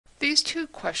these two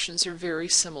questions are very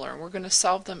similar, and we're going to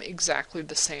solve them exactly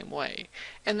the same way,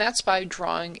 and that's by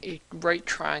drawing a right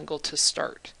triangle to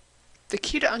start. The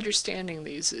key to understanding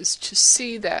these is to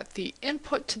see that the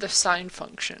input to the sine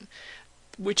function,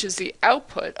 which is the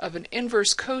output of an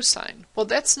inverse cosine, well,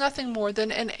 that's nothing more than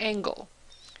an angle,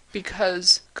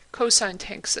 because cosine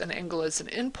takes an angle as an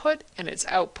input and its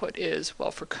output is, well,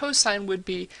 for cosine would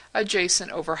be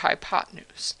adjacent over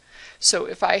hypotenuse. So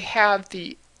if I have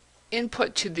the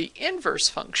input to the inverse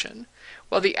function,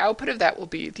 well, the output of that will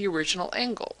be the original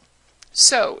angle.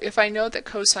 So if I know that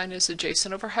cosine is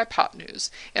adjacent over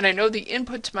hypotenuse, and I know the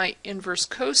input to my inverse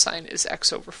cosine is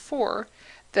x over 4,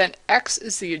 then x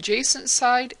is the adjacent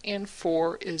side and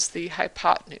 4 is the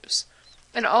hypotenuse.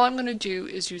 And all I'm going to do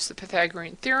is use the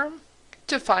Pythagorean theorem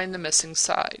to find the missing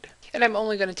side. And I'm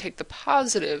only going to take the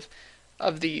positive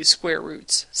of the square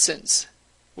roots since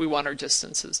we want our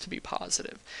distances to be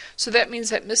positive. So that means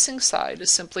that missing side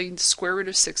is simply the square root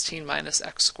of 16 minus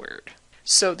x squared.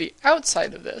 So the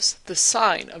outside of this, the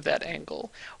sine of that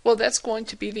angle, well, that's going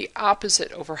to be the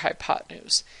opposite over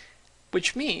hypotenuse,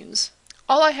 which means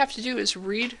all I have to do is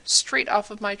read straight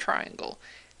off of my triangle.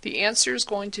 The answer is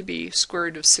going to be square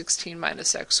root of 16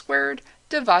 minus x squared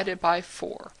divided by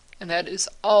 4. And that is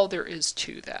all there is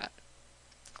to that.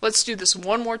 Let's do this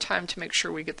one more time to make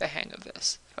sure we get the hang of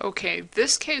this. Okay,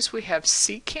 this case we have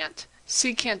secant.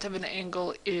 Secant of an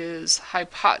angle is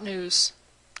hypotenuse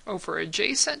over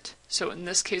adjacent. So in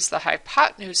this case the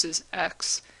hypotenuse is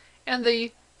x and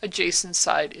the adjacent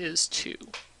side is 2.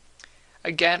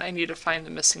 Again, I need to find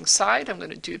the missing side. I'm going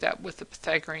to do that with the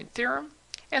Pythagorean theorem.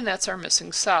 And that's our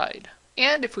missing side.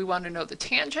 And if we want to know the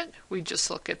tangent, we just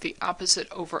look at the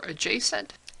opposite over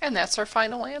adjacent, and that's our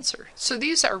final answer. So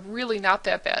these are really not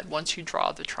that bad once you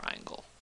draw the triangle.